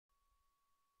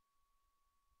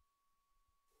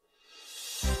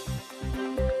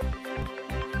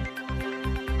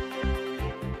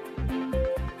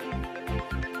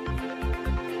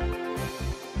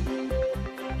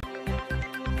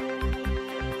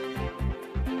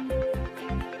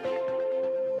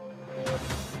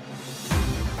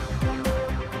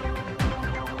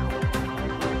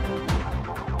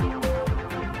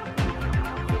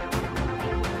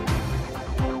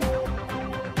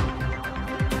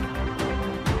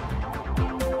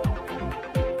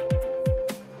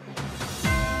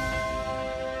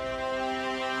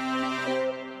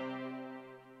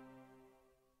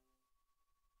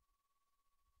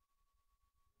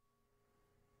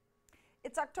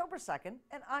It's October 2nd,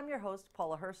 and I'm your host,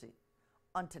 Paula Hersey.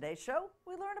 On today's show,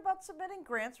 we learn about submitting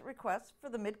grants requests for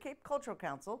the Mid-Cape Cultural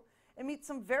Council and meet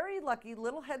some very lucky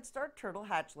little Head Start turtle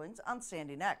hatchlings on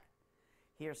Sandy Neck.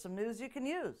 Here's some news you can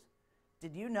use.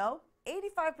 Did you know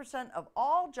 85% of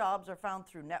all jobs are found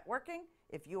through networking?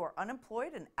 If you are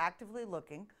unemployed and actively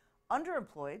looking,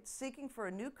 underemployed, seeking for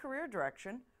a new career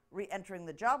direction, re-entering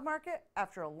the job market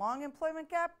after a long employment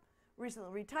gap,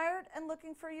 recently retired and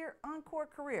looking for your encore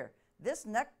career, this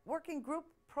networking group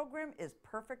program is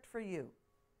perfect for you.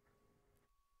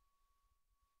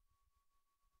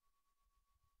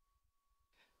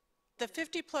 The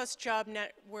 50-plus Job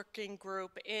Networking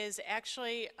Group is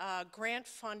actually a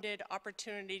grant-funded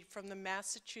opportunity from the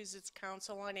Massachusetts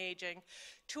Council on Aging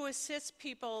to assist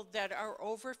people that are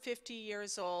over 50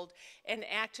 years old and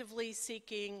actively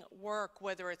seeking work,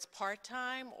 whether it's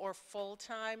part-time or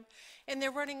full-time. And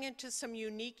they're running into some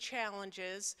unique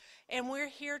challenges, and we're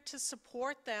here to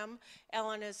support them.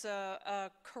 Ellen is a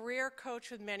career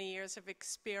coach with many years of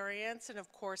experience, and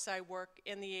of course I work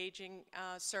in the Aging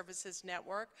Services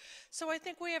Network. So I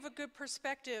think we have a good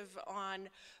perspective on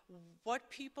what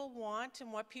people want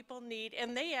and what people need,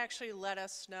 and they actually let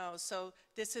us know. So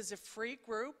this is a free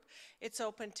group. It's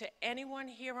open to anyone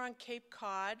here on Cape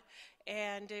Cod,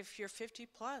 and if you're 50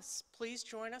 plus, please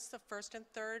join us the first and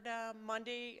third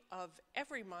Monday of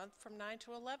every month from 9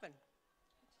 to 11.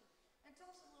 And tell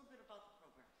us a little bit about the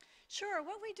program. Sure.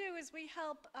 What we do is we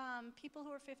help people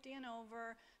who are 50 and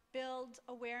over build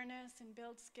awareness and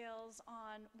build skills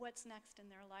on what's next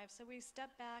in their life. So we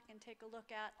step back and take a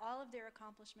look at all of their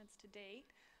accomplishments to date,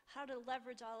 how to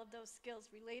leverage all of those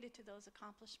skills related to those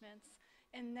accomplishments,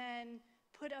 and then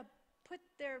put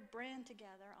their brand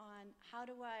together on how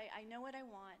do I know what I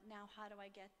want, now how do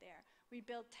I get there? We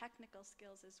build technical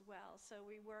skills as well. So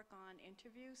we work on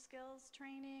interview skills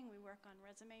training, we work on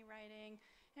resume writing,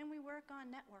 and we work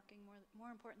on networking,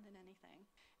 more important than anything.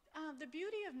 The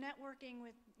beauty of networking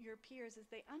with your peers is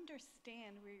they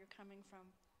understand where you're coming from.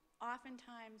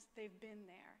 Oftentimes they've been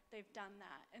there, they've done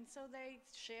that. And so they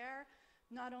share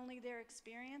not only their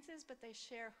experiences, but they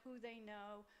share who they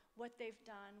know, what they've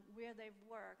done, where they've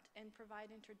worked, and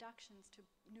provide introductions to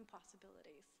new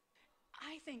possibilities.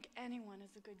 I think anyone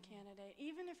is a good candidate,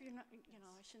 even if you're not,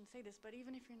 I shouldn't say this, but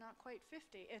even if you're not quite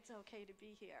 50, it's okay to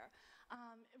be here.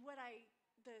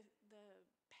 The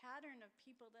pattern of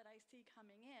people that I see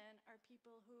coming in are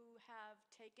people who have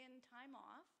taken time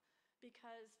off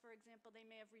because, for example, they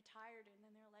may have retired and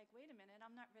then they're like, wait a minute,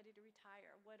 I'm not ready to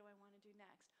retire. What do I want to do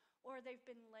next? Or they've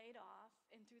been laid off,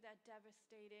 and through that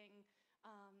devastating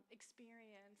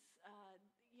experience,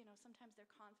 sometimes their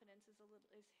confidence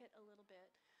is hit a little bit.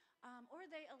 Or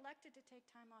they elected to take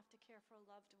time off to care for a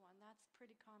loved one. That's a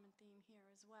pretty common theme here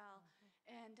as well.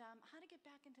 And how to get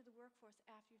back into the workforce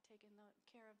after you've taken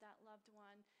care of that loved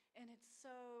one. And it's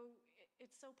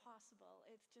so possible.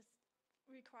 It just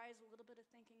requires a little bit of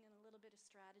thinking and a little bit of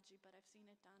strategy, but I've seen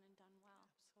it done and done well.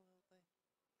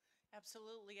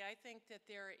 Absolutely. I think that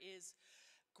there is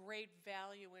great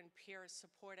value in peer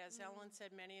support. As Ellen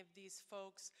said, many of these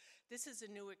folks, this is a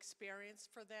new experience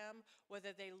for them,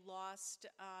 whether they lost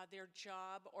their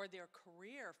job or their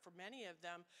career for many of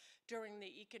them during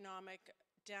the economic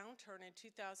downturn in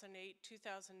 2008,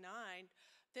 2009.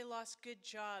 They lost good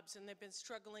jobs and they've been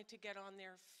struggling to get on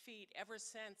their feet ever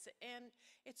since. And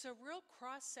it's a real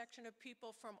cross-section of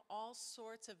people from all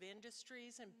sorts of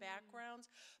industries and backgrounds.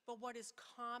 But what is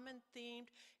common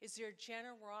themed is their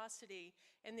generosity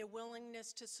and their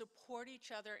willingness to support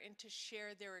each other and to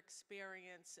share their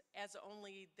experience as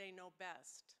only they know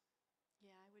best.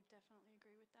 Yeah, I would definitely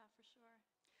agree with that for sure.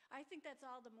 I think that's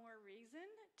all the more reason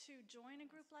to join a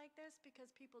group like this,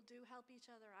 because people do help each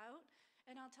other out.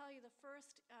 And I'll tell you, the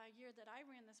first year that I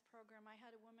ran this program, I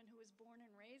had a woman who was born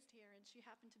and raised here, and she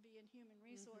happened to be in human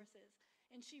resources.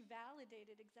 And she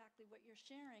validated exactly what you're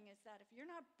sharing, is that if you're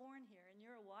not born here and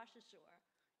you're a wash ashore,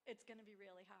 it's going to be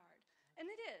really hard. And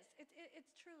it is. It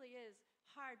truly is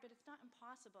hard, but it's not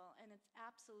impossible, and it's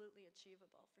absolutely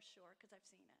achievable for sure, because I've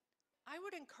seen it. I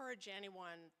would encourage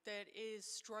anyone that is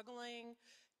struggling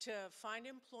to find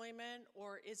employment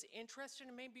or is interested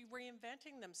in maybe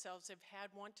reinventing themselves. They've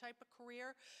had one type of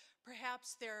career.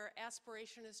 Perhaps their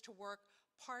aspiration is to work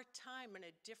part-time in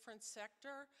a different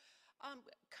sector.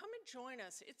 Come and join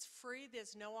us. It's free.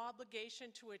 There's no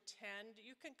obligation to attend.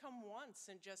 You can come once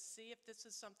and just see if this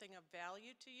is something of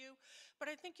value to you. But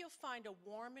I think you'll find a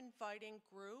warm, inviting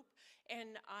group,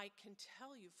 and I can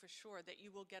tell you for sure that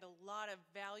you will get a lot of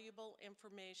valuable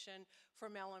information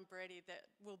from Ellen Brady that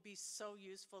will be so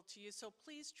useful to you. So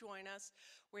please join us.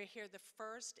 We're here the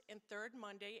first and third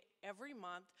Monday every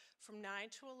month from 9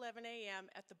 to 11 a.m.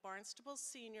 at the Barnstable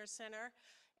Senior Center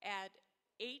at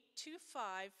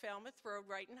 825 Falmouth Road,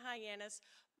 right in Hyannis.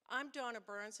 I'm Donna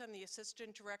Burns. I'm the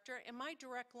Assistant Director, and my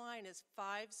direct line is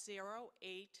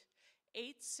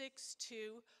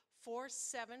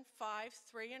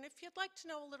 508-862-4753. And if you'd like to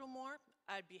know a little more,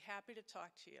 I'd be happy to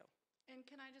talk to you. And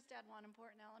can I just add one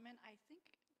important element? I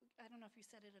don't know if you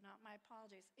said it or not, my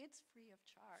apologies. It's free of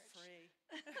charge. Free.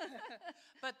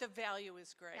 But the value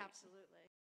is great. Absolutely.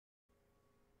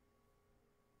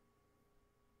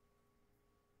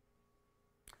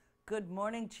 Good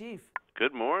morning, Chief.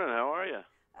 Good morning. How are you?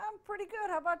 I'm pretty good.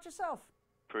 How about yourself?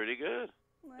 Pretty good.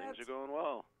 Things That's- are going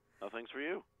well. How things for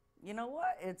you? You know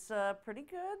what? It's pretty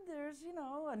good. There's,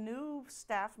 a new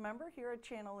staff member here at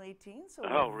Channel 18. So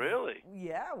Oh, really?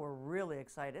 Yeah, we're really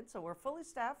excited. So we're fully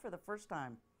staffed for the first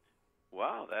time.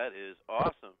 Wow, that is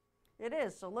awesome. It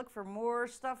is. So look for more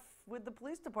stuff with the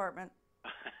police department.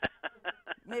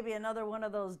 Maybe another one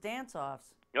of those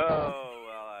dance-offs. Oh,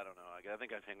 well, I don't know. I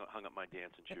think I've hung up my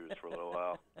dancing shoes for a little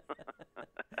while.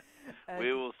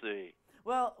 We will see.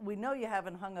 Well, we know you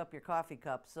haven't hung up your coffee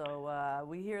cup, so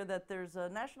we hear that there's a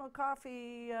National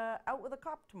Coffee Out with a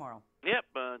Cop tomorrow. Yep,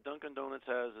 Dunkin' Donuts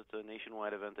it's a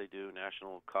nationwide event they do,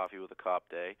 National Coffee with a Cop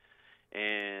Day.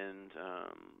 And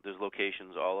there's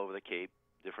locations all over the Cape.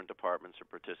 Different departments are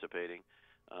participating.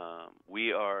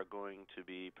 We are going to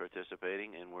be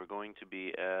participating, and we're going to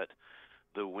be at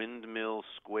the Windmill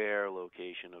Square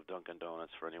location of Dunkin'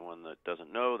 Donuts. For anyone that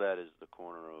doesn't know, that is the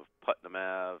corner of Putnam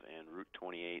Ave and Route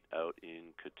 28 out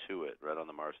in Cotuit, right on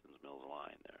the Marston's Mills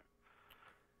line there.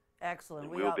 Excellent.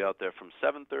 And we'll be out there from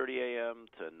 7:30 a.m.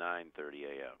 to 9:30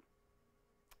 a.m.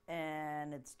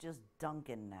 And it's just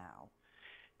Dunkin' now.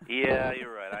 Yeah,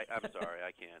 you're right. I'm sorry.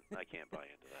 I can't buy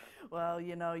into that. Well,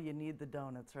 you need the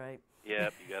donuts, right?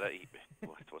 Yep, you gotta eat.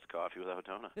 What's coffee without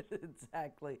donuts?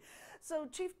 Exactly. So,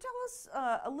 Chief, tell us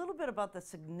a little bit about the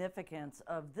significance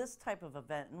of this type of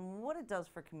event and what it does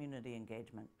for community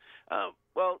engagement.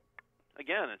 Well,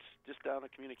 again, it's just down to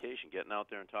communication, getting out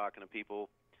there and talking to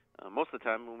people. Most of the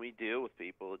time when we deal with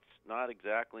people, it's not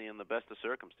exactly in the best of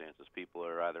circumstances. People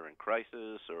are either in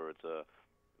crisis or it's a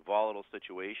volatile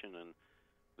situation, and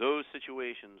those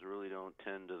situations really don't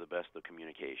tend to the best of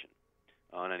communication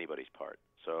on anybody's part.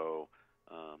 So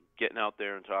getting out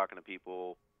there and talking to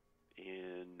people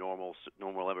in normal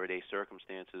everyday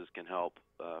circumstances can help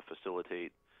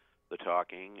facilitate the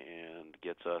talking and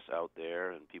gets us out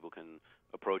there, and people can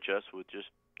approach us with just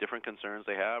different concerns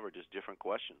they have or just different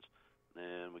questions.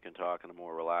 And we can talk in a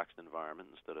more relaxed environment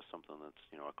instead of something that's,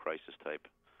 a crisis-type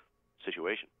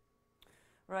situation.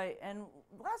 Right, and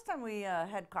last time we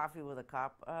had Coffee with a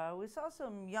Cop, we saw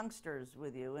some youngsters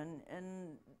with you,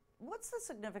 and what's the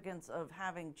significance of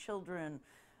having children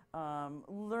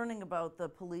learning about the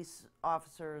police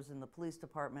officers and the police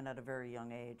department at a very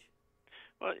young age?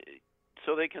 Well,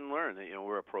 so they can learn that,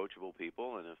 we're approachable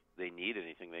people, and if they need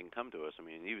anything, they can come to us. I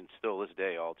mean, even still this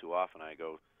day, all too often I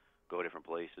go different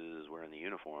places wearing the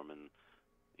uniform, and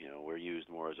we're used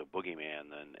more as a boogeyman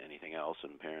than anything else,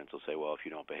 and parents will say, well, if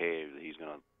you don't behave, he's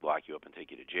going to lock you up and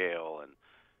take you to jail, and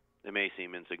it may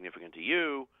seem insignificant to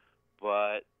you,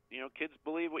 but, kids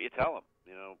believe what you tell them.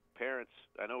 Parents,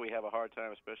 I know we have a hard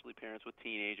time, especially parents with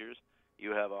teenagers,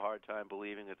 you have a hard time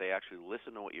believing that they actually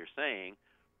listen to what you're saying,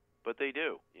 but they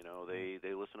do.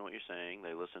 They listen to what you're saying,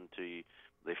 they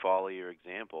follow your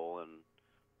example, and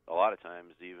a lot of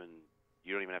times even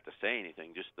you don't even have to say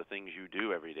anything, just the things you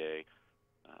do every day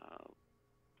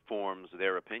forms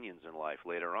their opinions in life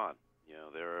later on.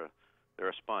 They're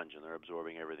a sponge, and they're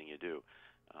absorbing everything you do.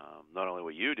 Not only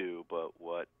what you do, but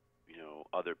what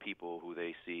other people who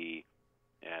they see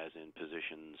as in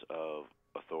positions of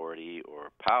authority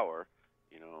or power.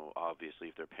 Obviously,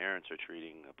 if their parents are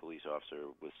treating a police officer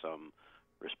with some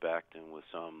respect and with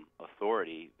some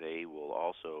authority, they will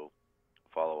also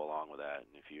follow along with that.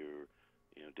 And if you're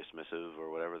dismissive or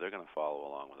whatever, they're going to follow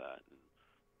along with that. And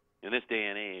in this day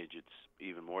and age, it's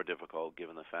even more difficult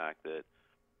given the fact that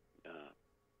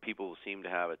people seem to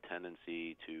have a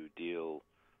tendency to deal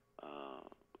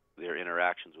their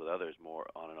interactions with others more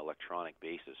on an electronic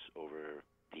basis over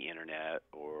the internet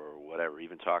or whatever.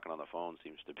 Even talking on the phone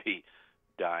seems to be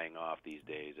dying off these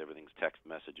days. Everything's text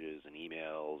messages and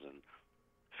emails and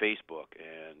Facebook,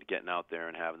 and getting out there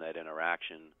and having that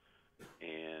interaction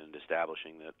and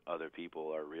establishing that other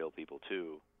people are real people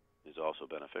too is also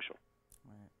beneficial.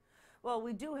 Right. Well,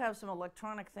 we do have some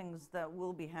electronic things that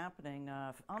will be happening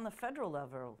on the federal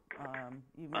level.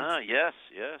 You mentioned. Yes.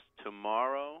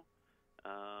 Tomorrow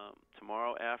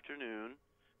afternoon,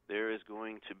 there is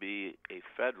going to be a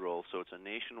federal, so it's a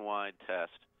nationwide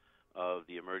test of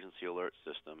the emergency alert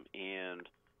system and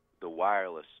the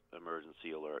wireless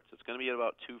emergency alerts. It's going to be at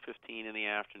about 2:15 in the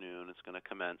afternoon. It's going to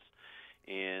commence,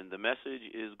 and the message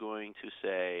is going to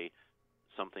say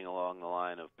something along the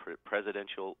line of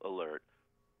presidential alert.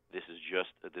 This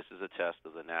is a test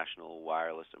of the National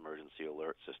Wireless Emergency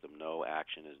Alert System. No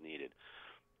action is needed.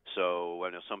 So I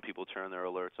know some people turn their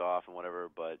alerts off and whatever,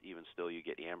 but even still, you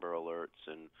get Amber alerts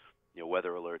and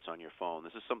weather alerts on your phone.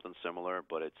 This is something similar,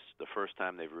 but it's the first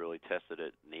time they've really tested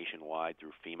it nationwide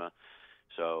through FEMA.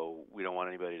 So we don't want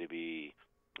anybody to be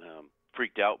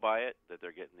freaked out by it, that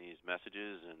they're getting these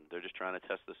messages, and they're just trying to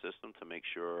test the system to make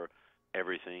sure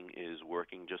everything is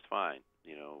working just fine.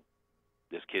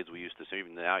 There's kids we used to see,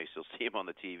 even now you still see them on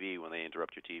the TV when they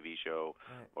interrupt your TV show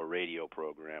or radio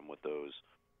program with those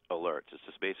alerts. It's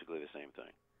just basically the same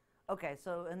thing. Okay,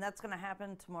 and that's going to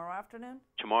happen tomorrow afternoon?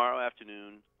 Tomorrow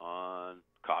afternoon on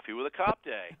Coffee with a Cop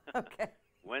Day. Okay.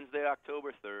 Wednesday,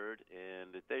 October 3rd,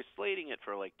 and they're slating it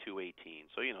for like 2:18.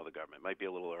 So the government might be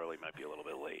a little early, might be a little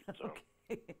bit late. So.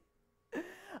 Okay.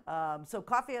 So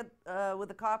Coffee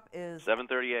with a Cop is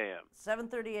 7:30 a.m.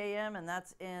 7:30 a.m. and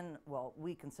that's in, well,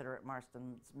 we consider it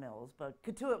Marston's Mills, but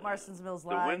Katuitt Marston's Mills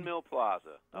Live. The Windmill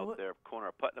Plaza out there, corner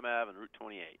of Putnam Ave and Route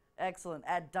 28. Excellent.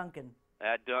 At Dunkin'.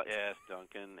 Yes,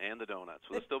 Dunkin' and the donuts.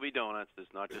 Will there still be donuts?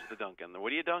 There's not just the Dunkin'.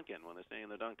 What are you dunking when they're saying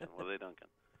they're Dunkin'? What are they dunking?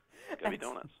 Got to be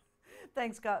donuts.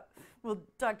 Thanks, Scott. We'll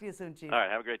talk to you soon, Chief. All right.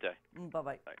 Have a great day.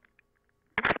 Bye-bye. Bye.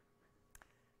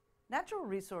 Natural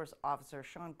Resource Officer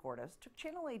Sean Cordes took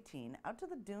Channel 18 out to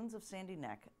the dunes of Sandy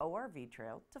Neck ORV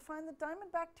Trail to find the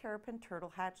diamondback terrapin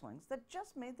turtle hatchlings that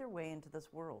just made their way into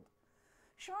this world.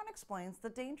 Sean explains the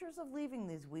dangers of leaving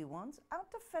these wee ones out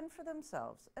to fend for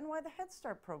themselves and why the Head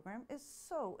Start program is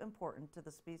so important to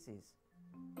the species.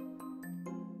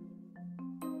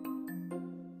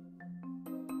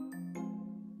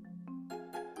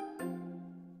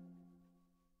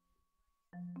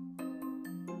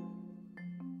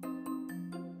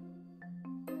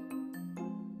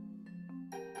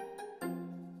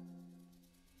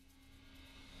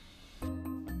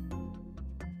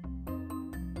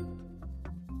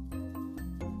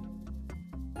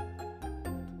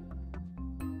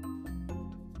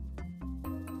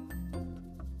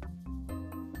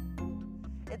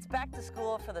 It's back to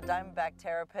school for the diamondback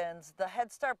terrapins. The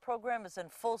Head Start program is in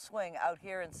full swing out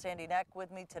here in Sandy Neck. With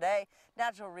me today,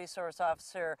 Natural Resource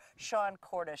Officer Sean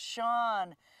Cordes.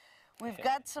 Sean, we've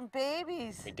got some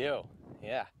babies. We do,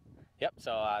 yeah. Yep,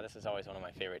 so this is always one of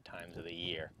my favorite times of the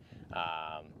year.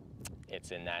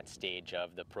 It's in that stage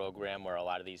of the program where a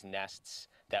lot of these nests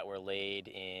that were laid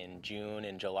in June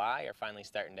and July are finally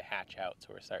starting to hatch out. So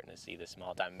we're starting to see the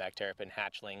small diamondback terrapin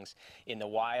hatchlings in the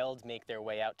wild make their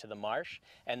way out to the marsh.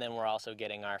 And then we're also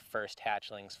getting our first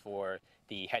hatchlings for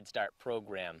the Head Start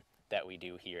program that we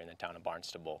do here in the town of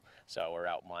Barnstable. So we're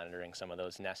out monitoring some of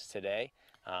those nests today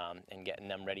and getting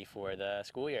them ready for the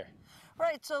school year.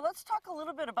 Right, so let's talk a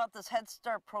little bit about this Head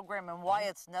Start program and why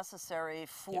it's necessary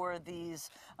for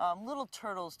these little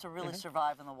turtles to really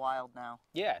survive in the wild now.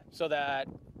 Yeah, so the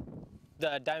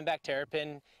diamondback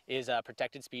terrapin is a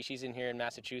protected species in here in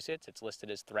Massachusetts. It's listed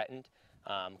as threatened.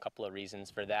 A couple of reasons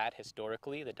for that.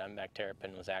 Historically, the diamondback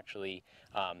terrapin was actually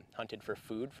hunted for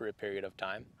food for a period of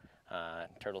time.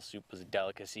 Turtle soup was a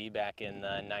delicacy back in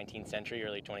the 19th century,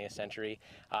 early 20th century,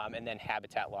 and then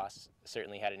habitat loss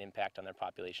certainly had an impact on their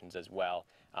populations as well.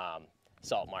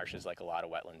 Salt marshes, like a lot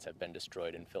of wetlands, have been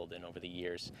destroyed and filled in over the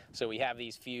years. So we have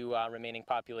these few remaining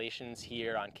populations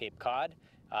here on Cape Cod,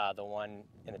 the one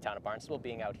in the town of Barnstable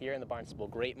being out here in the Barnstable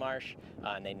Great Marsh,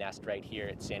 and they nest right here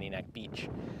at Sandy Neck Beach.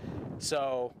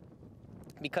 So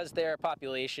because their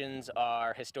populations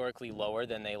are historically lower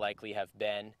than they likely have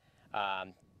been,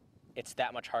 it's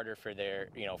that much harder for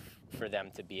for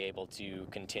them to be able to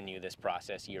continue this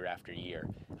process year after year.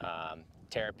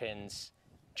 Terrapins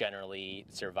generally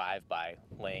survive by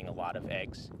laying a lot of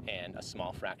eggs, and a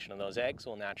small fraction of those eggs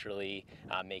will naturally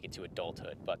make it to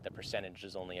adulthood, but the percentage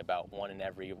is only about 1 in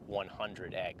every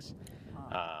 100 eggs.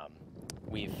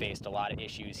 We've faced a lot of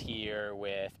issues here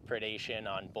with predation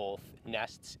on both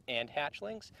nests and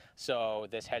hatchlings, so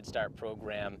this Head Start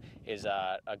program is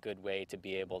a good way to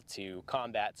be able to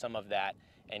combat some of that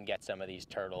and get some of these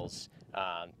turtles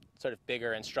sort of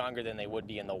bigger and stronger than they would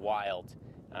be in the wild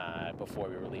before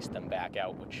we release them back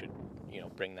out, which should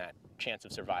bring that chance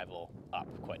of survival up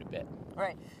quite a bit.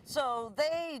 Right. So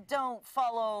they don't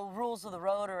follow rules of the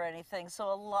road or anything.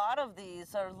 So a lot of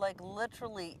these are like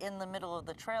literally in the middle of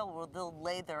the trail where they'll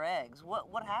lay their eggs.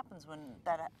 What happens when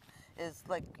that is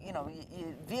like, you know,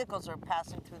 vehicles are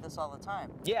passing through this all the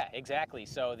time? Yeah, exactly.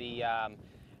 So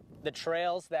the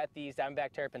trails that these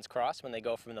diamondback terrapins cross when they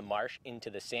go from the marsh into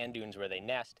the sand dunes where they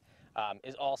nest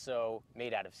is also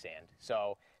made out of sand.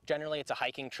 So generally it's a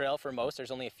hiking trail for most.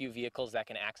 There's only a few vehicles that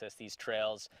can access these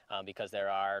trails because there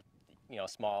are, you know,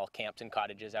 small camps and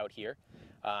cottages out here.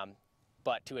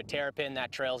 But to a terrapin,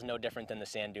 that trail is no different than the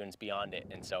sand dunes beyond it,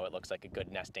 and so it looks like a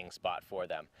good nesting spot for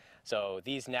them. So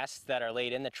these nests that are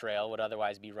laid in the trail would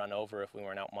otherwise be run over if we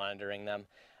weren't out monitoring them.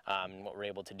 What we're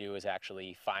able to do is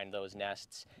actually find those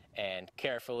nests and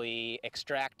carefully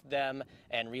extract them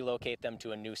and relocate them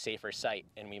to a new, safer site.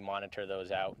 And we monitor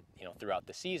those out, you know, throughout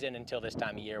the season until this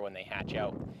time of year when they hatch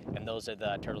out. And those are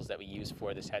the turtles that we use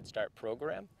for this Head Start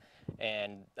program.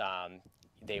 And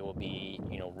they will be,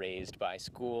 you know, raised by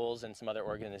schools and some other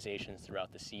organizations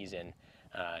throughout the season,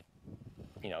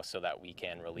 you know, so that we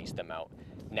can release them out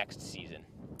next season.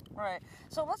 Right.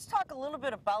 So let's talk a little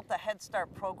bit about the Head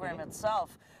Start program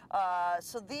itself.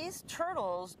 So these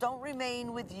turtles don't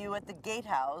remain with you at the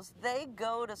gatehouse. They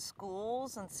go to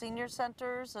schools and senior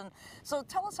centers. And so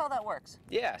tell us how that works.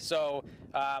 Yeah, so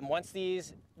once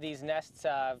these nests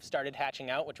have started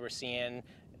hatching out, which we're seeing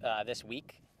this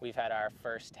week, we've had our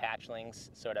first hatchlings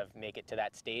sort of make it to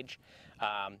that stage.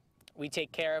 We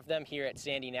take care of them here at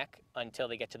Sandy Neck until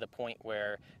they get to the point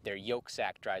where their yolk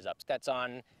sac dries up. That's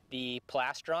on the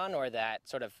plastron, or that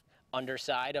sort of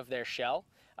underside of their shell.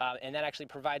 And that actually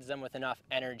provides them with enough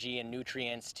energy and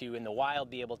nutrients to, in the wild,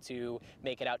 be able to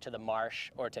make it out to the marsh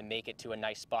or to make it to a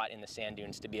nice spot in the sand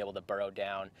dunes to be able to burrow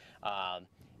down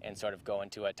and sort of go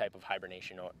into a type of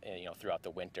hibernation, you know, throughout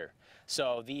the winter.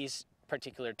 So these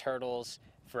particular turtles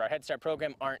for our Head Start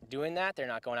program aren't doing that. They're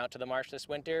not going out to the marsh this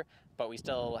winter, but we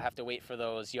still have to wait for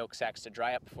those yolk sacs to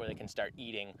dry up before they can start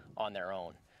eating on their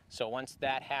own. So once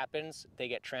that happens, they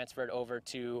get transferred over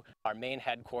to our main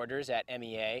headquarters at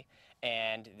MEA,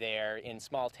 and they're in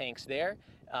small tanks there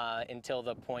until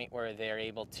the point where they're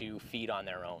able to feed on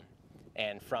their own.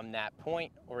 And from that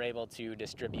point, we're able to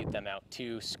distribute them out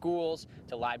to schools,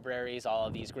 to libraries, all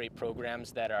of these great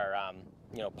programs that are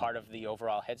you know, part of the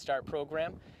overall Head Start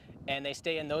program. And they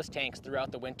stay in those tanks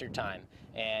throughout the winter time.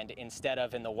 And instead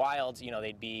of in the wilds, you know,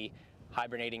 they'd be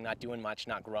hibernating, not doing much,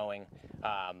 not growing.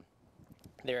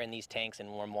 They're in these tanks in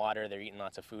warm water, they're eating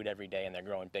lots of food every day, and they're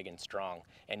growing big and strong.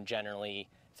 And generally,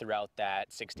 throughout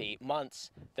that 6 to 8 months,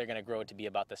 they're gonna grow to be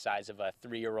about the size of a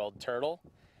 3-year-old turtle.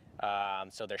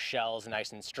 So their shell's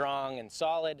nice and strong and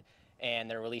solid, and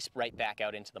they're released right back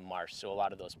out into the marsh. So a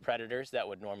lot of those predators that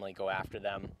would normally go after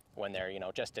them when they're, you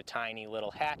know, just a tiny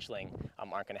little hatchling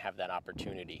aren't going to have that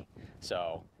opportunity.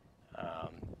 So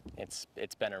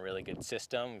it's been a really good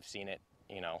system. We've seen it,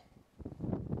 you know,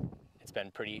 it's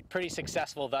been pretty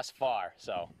successful thus far.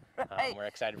 So we're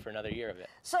excited for another year of it.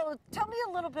 So tell me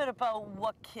a little bit about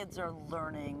what kids are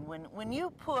learning when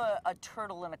you put a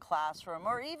turtle in a classroom,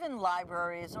 or even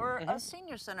libraries or a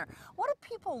senior center. What do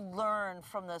people learn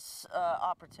from this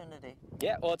opportunity?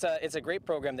 Yeah, well, it's a great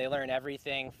program. They learn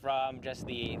everything from just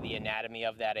the anatomy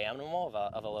of that animal,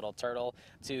 of a little turtle,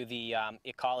 to the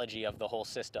ecology of the whole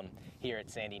system here at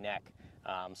Sandy Neck.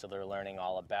 So they're learning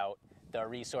all about the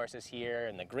resources here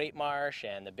and the Great Marsh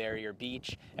and the Barrier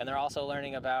Beach, and they're also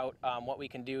learning about what we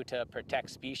can do to protect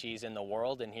species in the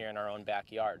world and here in our own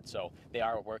backyard. So they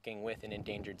are working with an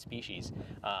endangered species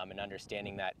and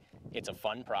understanding that it's a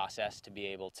fun process to be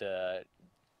able to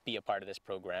be a part of this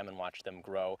program and watch them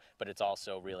grow, but it's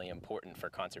also really important for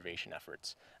conservation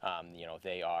efforts. You know,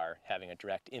 they are having a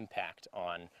direct impact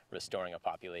on restoring a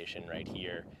population right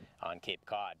here on Cape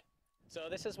Cod. So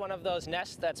this is one of those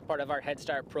nests that's part of our Head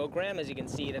Start program. As you can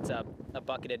see, that's a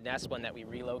bucketed nest, one that we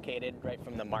relocated right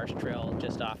from the marsh trail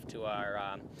just off to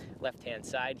our left-hand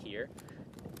side here.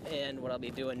 And what I'll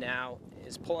be doing now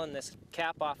is pulling this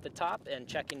cap off the top and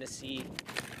checking to see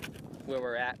where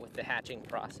we're at with the hatching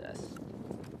process.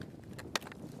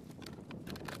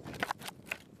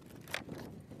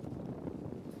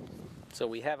 So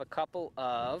we have a couple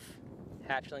of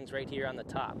hatchlings right here on the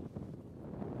top,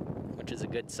 which is a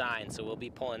good sign. So we'll be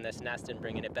pulling this nest and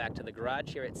bringing it back to the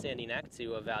garage here at Sandy Neck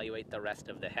to evaluate the rest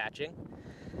of the hatching.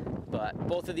 But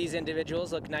both of these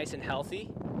individuals look nice and healthy.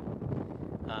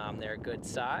 They're a good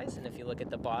size, and if you look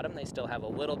at the bottom, they still have a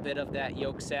little bit of that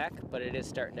yolk sac, but it is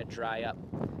starting to dry up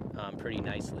pretty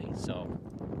nicely. So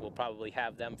we'll probably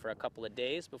have them for a couple of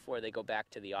days before they go back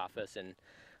to the office and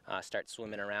start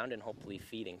swimming around and hopefully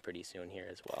feeding pretty soon here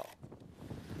as well.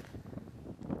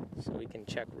 So we can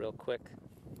check real quick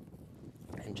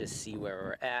and just see where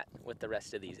we're at with the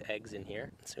rest of these eggs in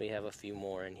here. So we have a few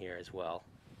more in here as well.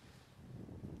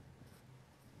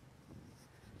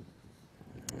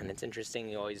 And it's interesting,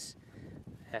 you always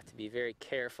have to be very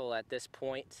careful at this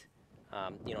point.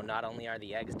 You know, not only are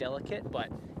the eggs delicate, but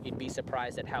you'd be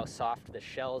surprised at how soft the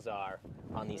shells are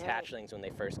on these hatchlings when they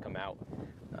first come out.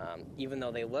 Even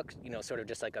though they look, you know, sort of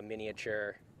just like a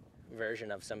miniature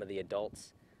version of some of the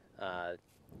adults,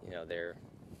 you know, they're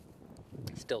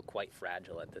still quite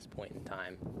fragile at this point in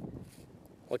time.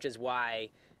 Which is why,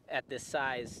 at this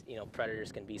size, you know,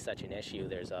 predators can be such an issue.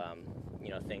 There's, you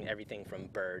know, everything from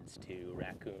birds to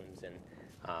raccoons,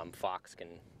 and fox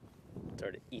can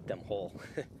sort of eat them whole.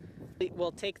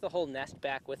 We'll take the whole nest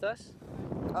back with us.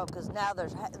 Oh, because now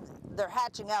they're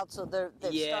hatching out, so they've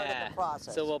started the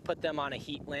process. So we'll put them on a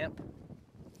heat lamp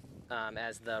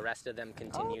as the rest of them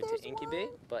continue to incubate.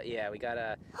 One. But yeah, we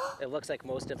gotta, it looks like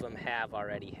most of them have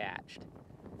already hatched.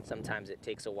 Sometimes it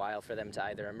takes a while for them to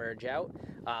either emerge out,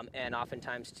 and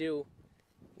oftentimes too,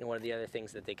 you know, one of the other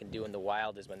things that they can do in the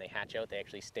wild is when they hatch out, they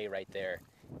actually stay right there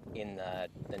in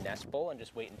the nest bowl and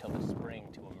just wait until the spring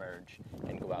to emerge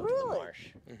and go out to the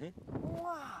marsh.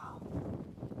 Wow.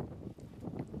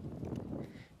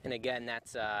 And again,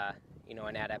 that's you know,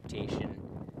 an adaptation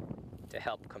to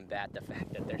help combat the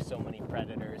fact that there's so many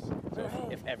predators. So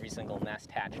if every single nest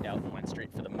hatched out and went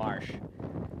straight for the marsh,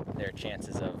 there are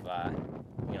chances of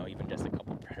you know, even just a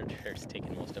couple predators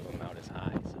taking most of them out as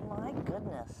high. So. My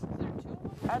goodness. Is there 2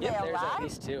 of them? Are they alive? There's at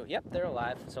least 2. Yep, they're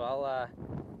alive. So I'll I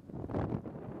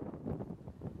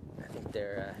think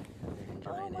they're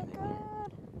enjoying it again.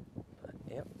 But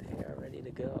yep, they are ready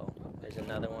to go. There's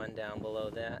another one down below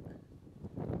that.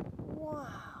 Wow.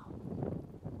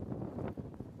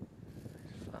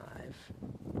 5.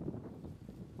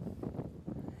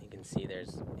 You can see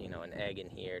there's, you know, an egg in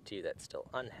here too that's still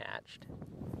unhatched.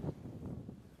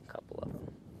 A couple of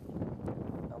them.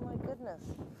 Oh my goodness.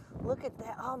 Look at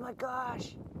that. Oh my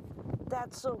gosh.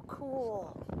 That's so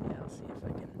cool. Yeah, I'll see if I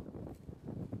can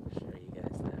show you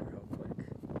guys that real quick.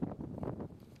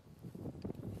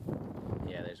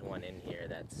 Yeah, there's one in here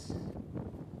that's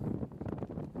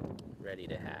ready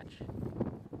to hatch.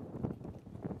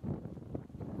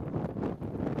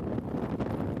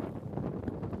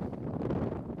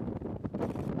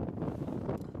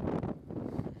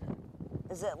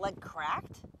 Is it like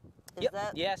cracked? Yep.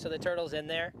 Yeah, so the turtle's in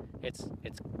there. It's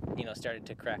you know, started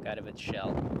to crack out of its shell,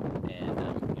 and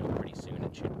you know, pretty soon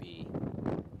it should be,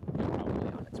 you know,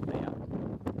 probably on its way up.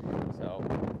 So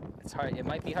it's hard. It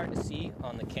might be hard to see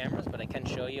on the cameras, but I can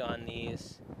show you on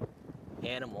these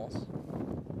animals.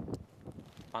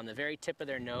 On the very tip of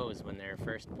their nose, when they're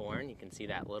first born, you can see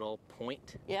that little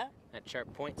point. Yeah. That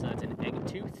sharp point. So that's an egg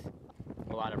tooth.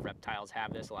 A lot of reptiles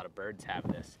have this. A lot of birds have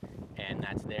this, and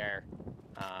that's there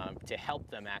to help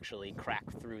them actually crack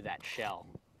through that shell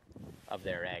of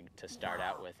their egg to start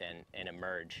out with and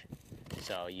emerge.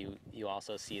 So you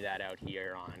also see that out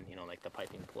here on, you know, like the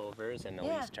piping plovers and the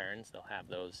least terns. They'll have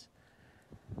those,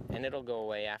 and it'll go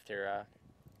away after a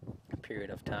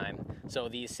period of time. So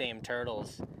these same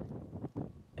turtles,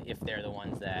 if they're the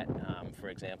ones that, for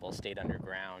example, stayed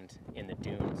underground in the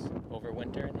dunes over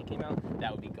winter and they came out,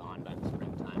 that would be gone by the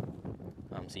springtime.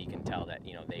 So you can tell that,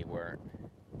 you know, they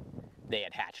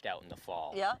had hatched out in the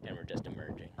fall and were just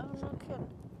emerging. Oh, no kidding.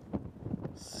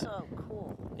 So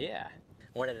cool. Yeah.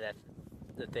 One of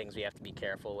the things we have to be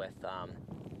careful with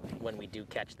when we do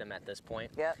catch them at this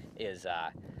point is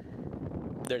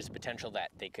there's potential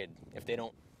that they could, if they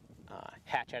don't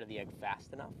hatch out of the egg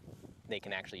fast enough, they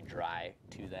can actually dry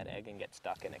to that egg and get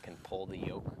stuck, and it can pull the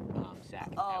yolk sac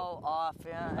out. Off,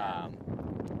 yeah.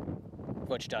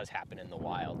 Which does happen in the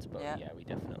wilds, but yeah, we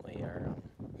definitely are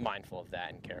mindful of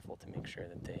that and careful to make sure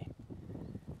that they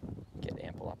get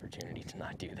ample opportunity to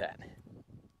not do that.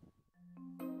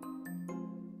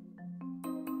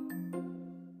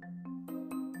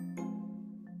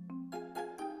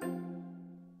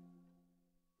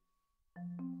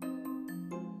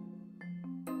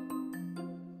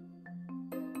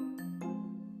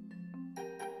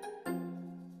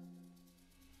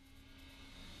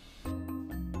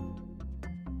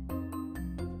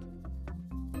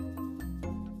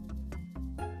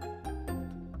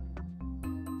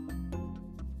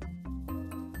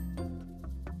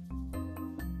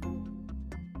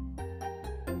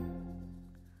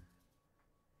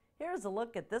 Here's a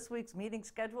look at this week's meeting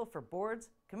schedule for boards,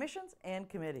 commissions, and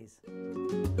committees.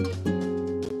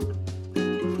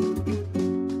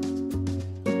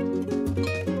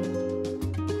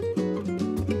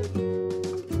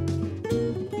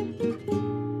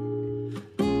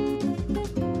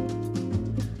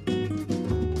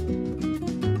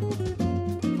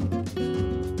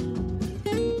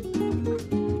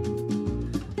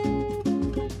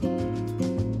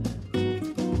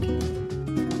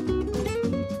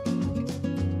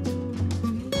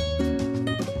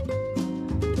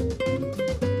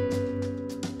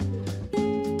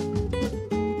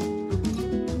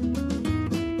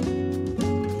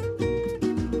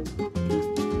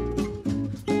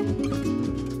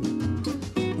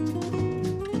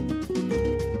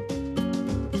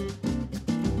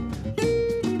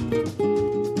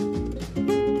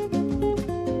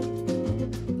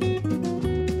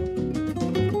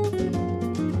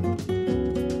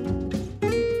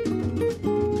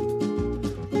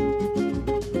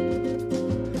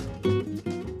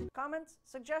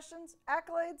 suggestions,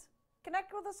 accolades?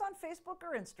 Connect with us on Facebook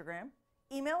or Instagram,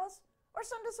 email us, or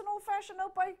send us an old-fashioned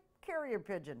note by carrier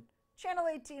pigeon. Channel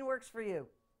 18 works for you.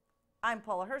 I'm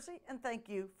Paula Hersey, and thank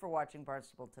you for watching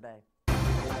Barnstable Today.